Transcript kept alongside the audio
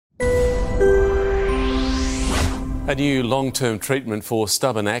A new long-term treatment for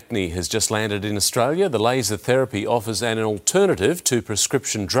stubborn acne has just landed in Australia. The laser therapy offers an alternative to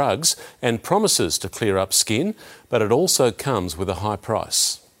prescription drugs and promises to clear up skin, but it also comes with a high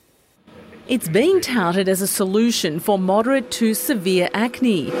price. It's being touted as a solution for moderate to severe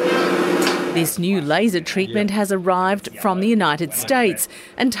acne. This new laser treatment has arrived from the United States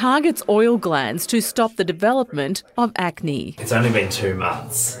and targets oil glands to stop the development of acne. It's only been 2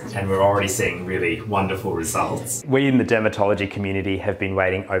 months and we're already seeing really wonderful results. We in the dermatology community have been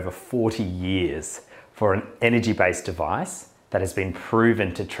waiting over 40 years for an energy-based device that has been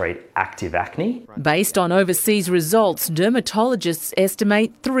proven to treat active acne. Based on overseas results, dermatologists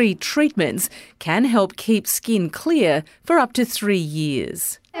estimate 3 treatments can help keep skin clear for up to 3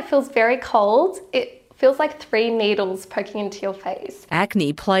 years. It feels very cold. It feels like 3 needles poking into your face.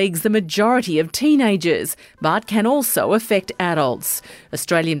 Acne plagues the majority of teenagers, but can also affect adults.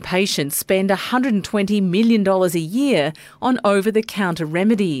 Australian patients spend $120 million a year on over-the-counter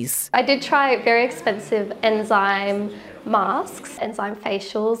remedies. I did try very expensive enzyme masks, enzyme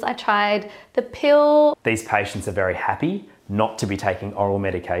facials. I tried the pill. These patients are very happy not to be taking oral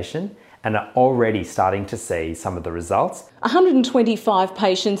medication and are already starting to see some of the results. 125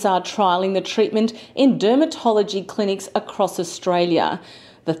 patients are trialling the treatment in dermatology clinics across Australia.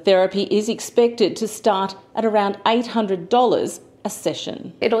 The therapy is expected to start at around $800 a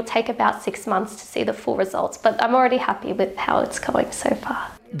session. It'll take about 6 months to see the full results, but I'm already happy with how it's going so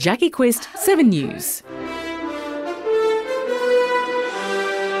far. Jackie Quest, 7 News.